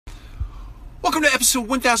Welcome to episode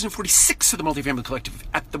 1046 of the Multifamily Collective.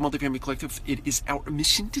 At the Multifamily Collective, it is our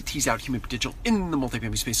mission to tease out human potential in the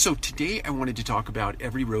multifamily space. So today I wanted to talk about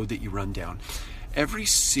every road that you run down. Every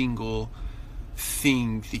single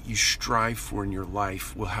thing that you strive for in your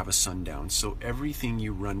life will have a sundown. So everything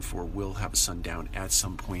you run for will have a sundown at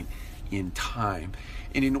some point in time.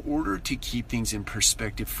 And in order to keep things in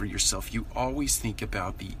perspective for yourself, you always think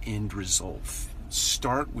about the end result.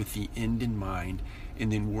 Start with the end in mind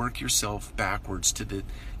and then work yourself backwards to the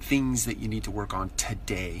things that you need to work on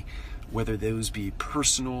today, whether those be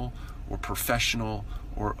personal or professional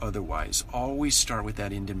or otherwise. Always start with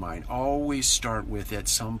that end in mind. Always start with, at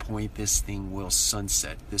some point, this thing will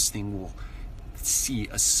sunset. This thing will see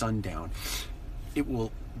a sundown. It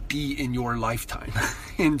will be in your lifetime.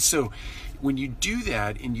 And so when you do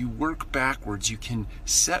that and you work backwards, you can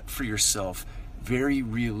set for yourself very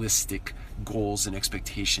realistic goals and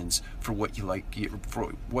expectations for what you like, for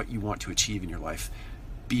what you want to achieve in your life,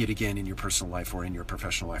 be it again in your personal life or in your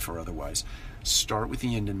professional life or otherwise. Start with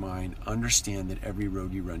the end in mind. Understand that every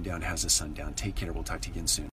road you run down has a sundown. Take care. We'll talk to you again soon.